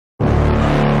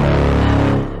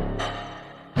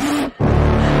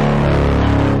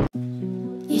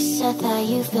that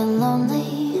you've been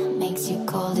lonely, makes you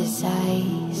cold as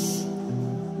ice.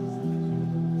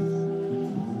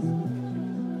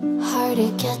 Hard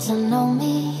to get to know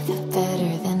me, but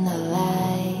better than the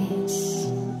lies.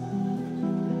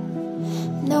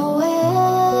 No way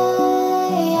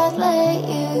I'd let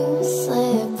you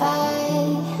slip by.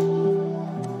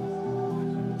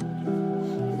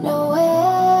 No way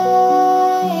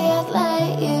I'd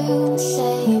let you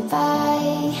say bye.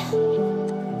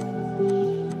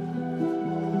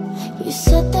 You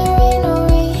said there ain't no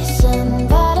reason,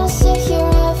 but I'll sit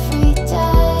here every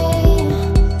day,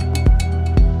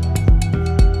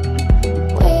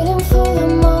 waiting for the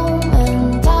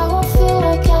moment I won't feel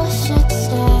like I should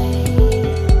stay.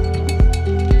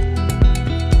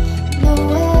 No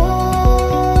way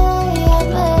I'd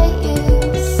let you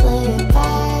slip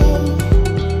by.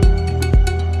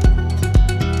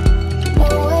 No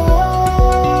way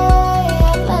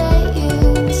I'd let you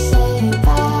say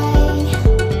bye.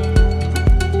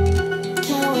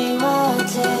 Can we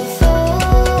watch it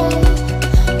fade,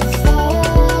 fade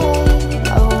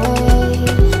away?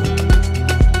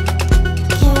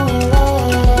 Can we let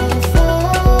it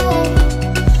fade,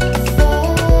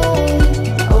 fade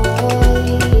away?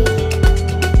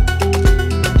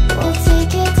 We'll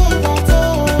take it day by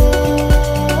day.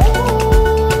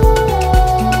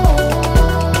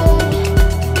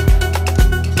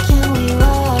 Can we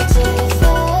watch it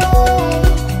fade, fade away? Can we let it fade?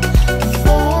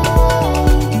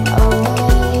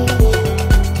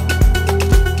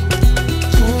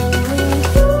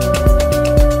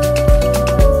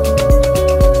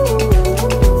 Can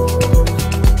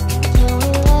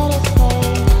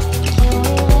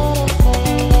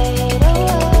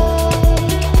we let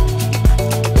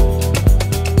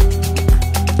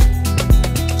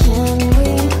it fade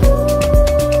away?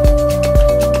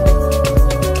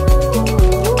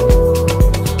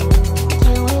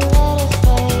 Can we let it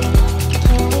fade?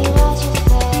 Can we watch it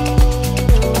fade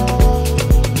away?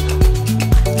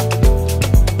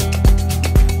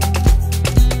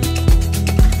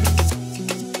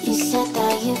 You said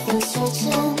that you've been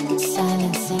searching,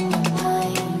 silencing your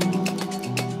mind,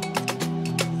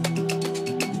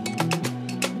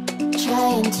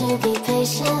 trying to be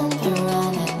patient but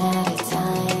running